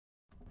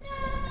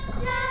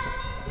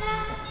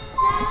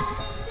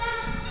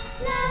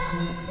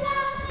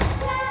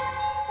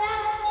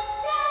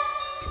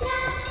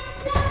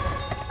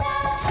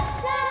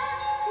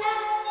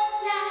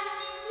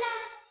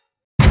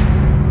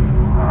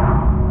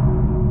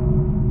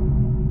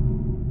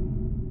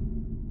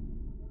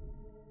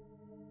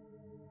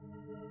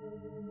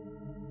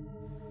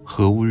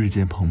何物日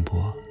渐蓬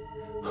勃？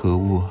何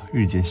物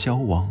日渐消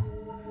亡？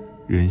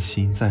人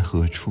心在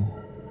何处？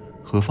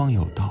何方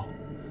有道？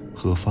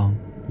何方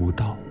无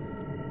道？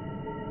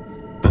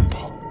奔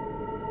跑，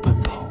奔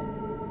跑，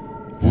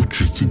无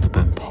止境的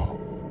奔跑。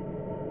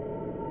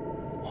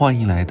欢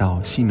迎来到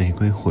新玫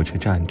瑰火车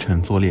站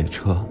乘坐列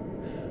车。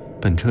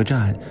本车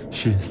站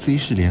是 C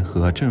市联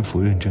合政府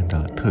认证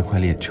的特快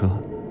列车，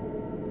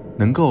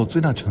能够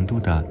最大程度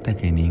地带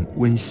给您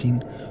温馨、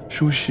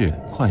舒适、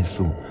快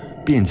速、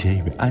便捷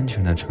与安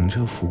全的乘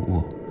车服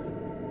务。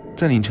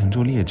在您乘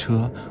坐列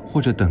车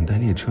或者等待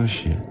列车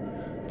时，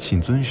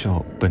请遵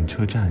守本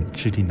车站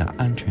制定的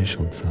安全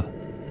守则，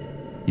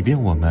以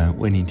便我们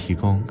为您提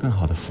供更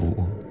好的服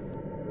务。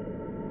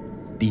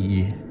第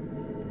一，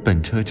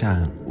本车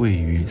站位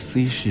于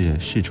C 市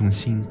市中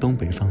心东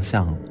北方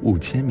向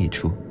5000米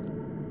处，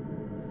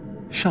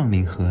上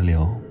临河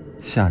流，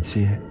下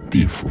接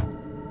地府。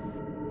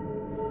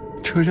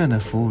车站的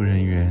服务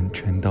人员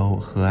全都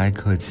和蔼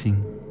可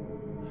亲，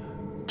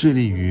致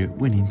力于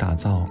为您打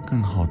造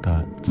更好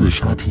的自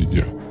杀体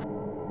验。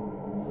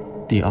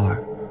第二，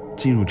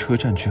进入车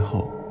站之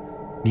后，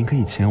您可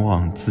以前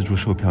往自助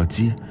售票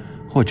机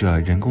或者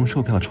人工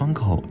售票窗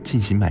口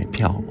进行买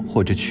票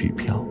或者取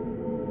票，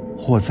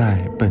或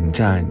在本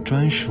站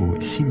专属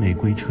新玫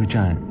瑰车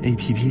站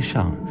APP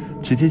上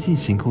直接进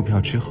行购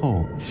票之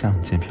后，向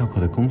检票口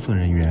的工作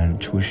人员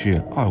出示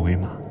2维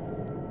码。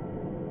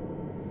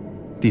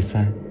第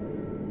三，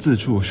自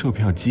助售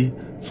票机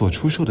所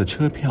出售的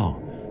车票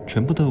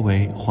全部都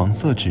为黄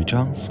色纸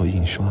张所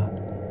印刷，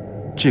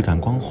质感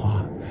光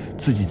滑，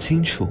字迹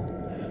清楚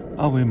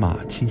，2维码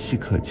清晰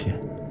可见，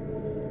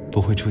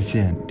不会出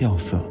现掉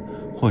色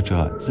或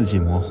者字迹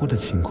模糊的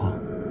情况，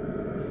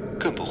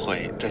更不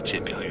会在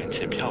检票员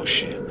检票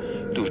时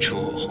露出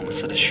红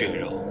色的血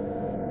肉。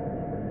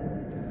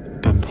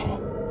奔跑，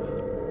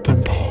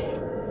奔跑，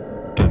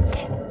奔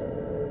跑，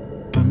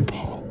奔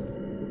跑。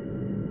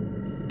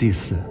第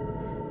四，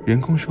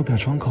人工售票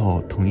窗口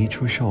统一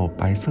出售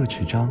白色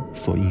纸张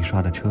所印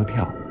刷的车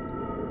票，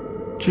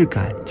质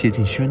感接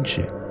近宣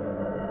纸，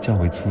较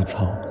为粗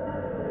糙，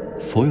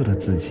所有的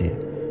字迹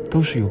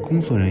都是由工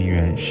作人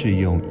员试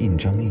用印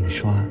章印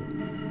刷，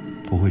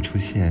不会出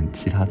现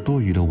其他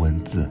多余的文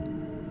字，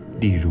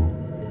例如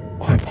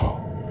快跑，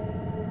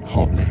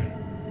好累，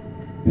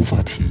无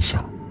法停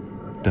下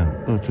等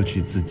恶作剧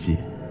字迹。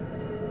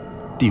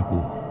第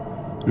五，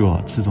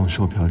若自动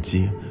售票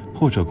机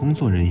或者工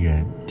作人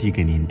员递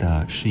给您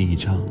的是一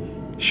张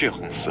血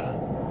红色、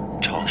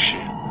潮湿、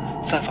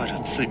散发着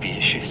刺鼻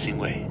血腥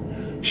味，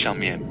上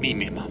面密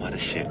密麻麻地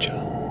写着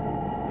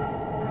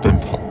奔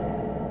跑，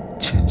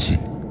前进，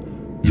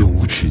永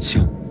无止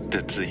境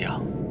的字样，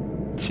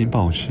请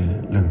保持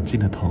冷静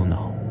的头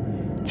脑，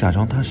假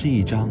装它是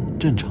一张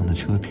正常的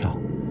车票，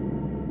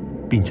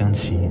并将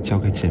其交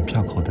给检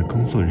票口的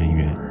工作人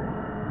员，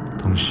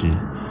同时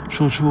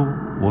说出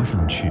我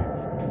想去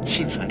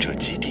幸存者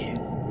基地，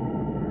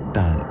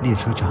但列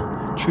车长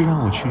却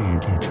让我去与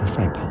列车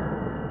赛跑。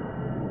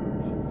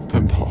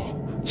奔跑，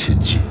前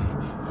进，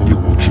永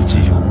无止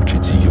境，永无止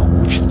境，永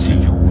无止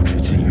境，永无止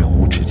境，永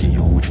无止境，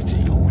永无止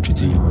境，永无止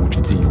境，永无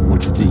止境，永无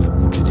止境，永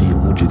无止境，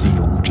永无止境，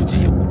永无止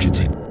境，永无止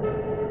境。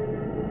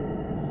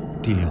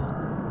第六，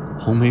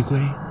红玫瑰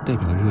代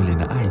表热恋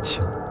的爱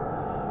情，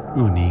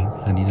若您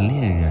和您的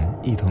恋人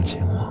一同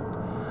前往，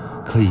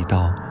可以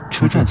到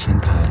车站前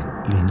台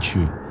领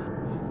取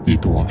一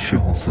朵血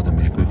红色的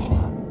玫瑰花，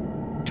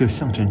这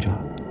象征着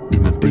你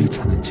们悲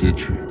惨的结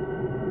局，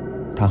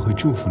他会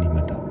祝福你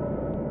们的。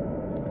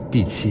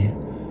第七，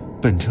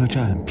本车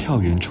站票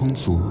源充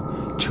足，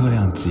车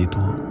辆极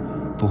多，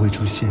不会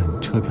出现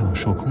车票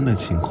售空的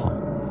情况。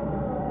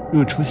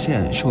若出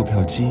现售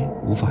票机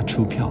无法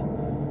出票，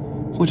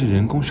或者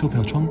人工售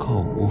票窗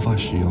口无法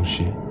使用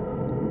时，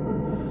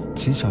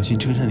请小心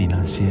车站里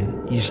那些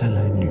衣衫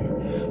褴褛、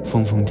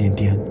疯疯癫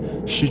癫、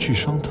失去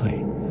双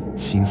腿、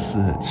形似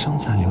伤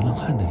残流浪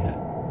汉的人，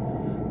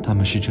他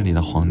们是这里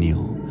的黄牛，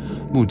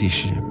目的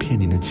是骗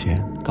您的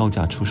钱，高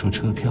价出售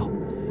车票，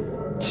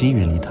请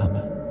远离他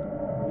们。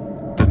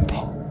奔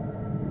跑，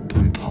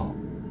奔跑，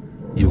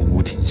永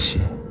无停歇。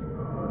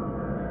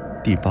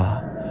第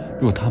八，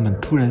若他们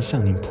突然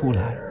向您扑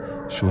来，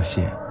说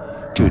些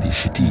这里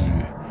是地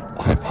狱，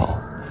快跑，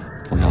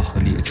不要和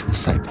列车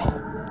赛跑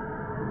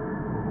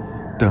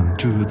等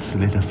诸如此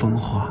类的疯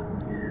话，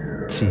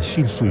请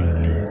迅速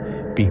远离，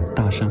并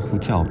大声呼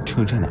叫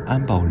车站的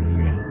安保人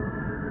员。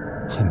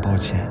很抱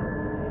歉，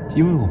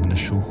因为我们的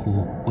疏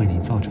忽为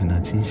您造成了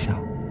惊吓，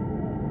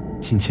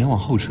请前往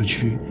候车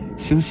区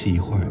休息一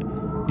会儿，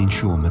领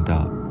取我们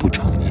的补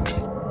偿礼品。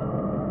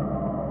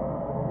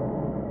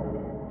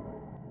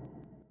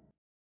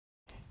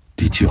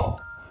第九，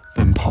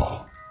奔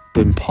跑，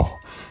奔跑，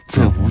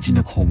在无尽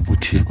的恐怖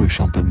铁轨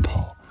上奔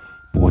跑，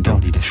磨掉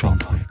你的双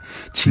腿，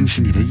侵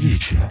蚀你的意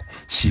志，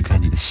吸干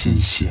你的鲜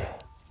血。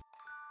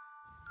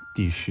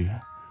第十，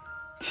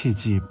切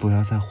记不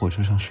要在火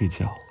车上睡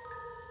觉。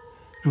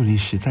若您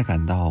实在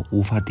感到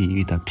无法抵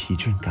御的疲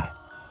倦感，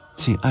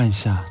请按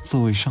下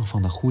座位上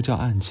方的呼叫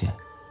按键，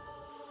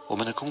我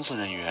们的工作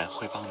人员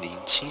会帮您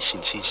清洗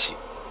清洗。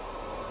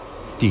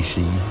第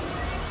11，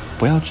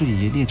不要质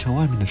疑列车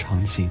外面的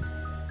场景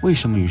为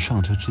什么与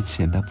上车之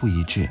前的不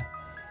一致，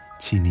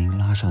请您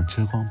拉上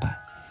遮光板，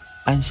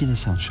安心地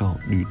享受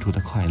旅途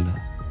的快乐。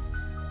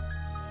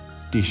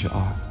第12，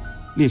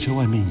列车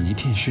外面一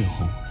片血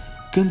红，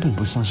根本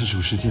不像是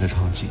主世界的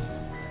场景，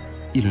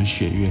一轮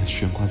血月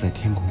悬挂在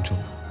天空中，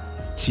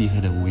漆黑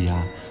的乌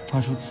鸦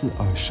发出刺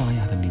耳沙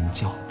哑的鸣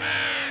叫，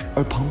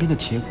而旁边的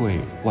铁轨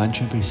完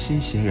全被鲜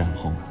血染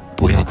红。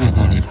不要看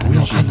那里，不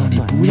要看那里，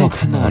不要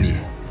看那里！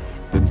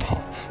奔跑，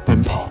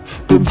奔跑，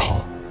奔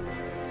跑，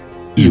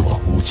一往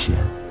无前。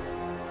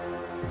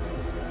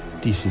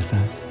第13，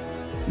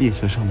列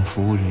车上的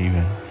服务人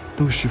员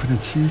都十分的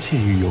亲切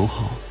与友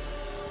好，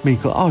每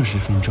隔20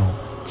分钟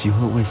即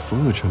会为所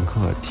有乘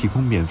客提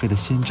供免费的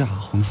鲜榨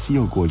红西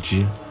柚果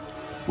汁，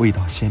味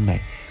道鲜美，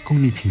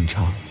供你品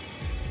尝。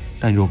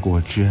但若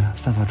果汁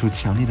散发出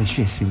强烈的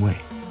血腥味，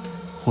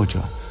或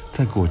者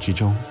在果汁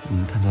中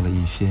您看到了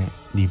一些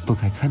你不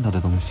该看到的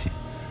东西，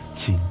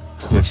请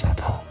喝下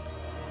它，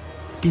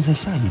并在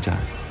下一站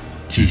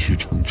继续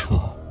乘车。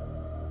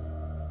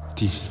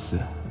第14，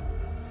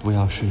不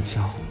要睡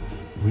觉，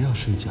不要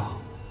睡觉，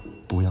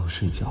不要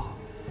睡觉。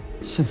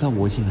现在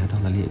我已经来到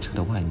了列车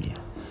的外面，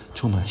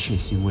充满血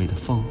腥味的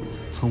风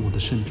从我的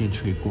身边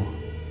吹过，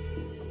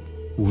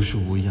无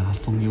数乌鸦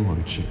蜂拥而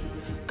至，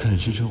啃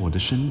食着我的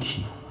身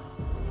体。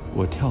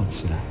我跳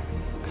起来，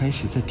开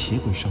始在铁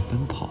轨上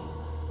奔跑，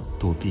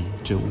躲避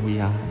这乌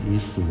鸦与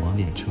死亡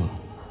列车。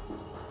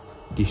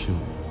第15，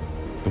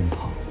奔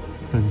跑，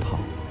奔跑，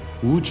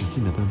无止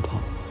境的奔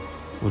跑。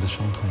我的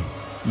双腿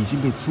已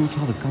经被粗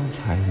糙的钢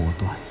材磨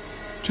断，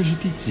这是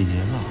第几年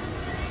了？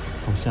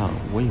好像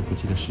我也不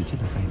记得时间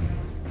的概念了。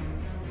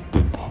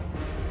奔跑，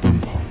奔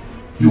跑，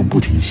永不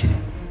停歇。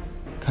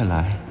看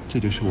来这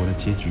就是我的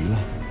结局了。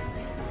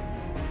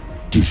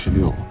第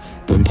16，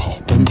奔跑，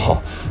奔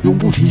跑，永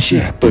不停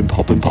歇。奔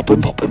跑，奔跑，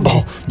奔跑，奔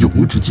跑，永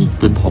无止境。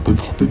奔跑，奔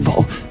跑，奔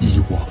跑，一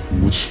往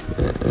无前。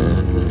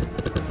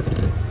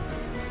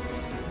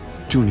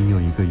祝你有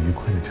一个愉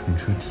快的乘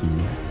车体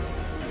验。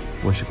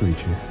我是诡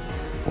谲，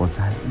我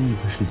在另一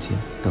个世界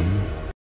等你。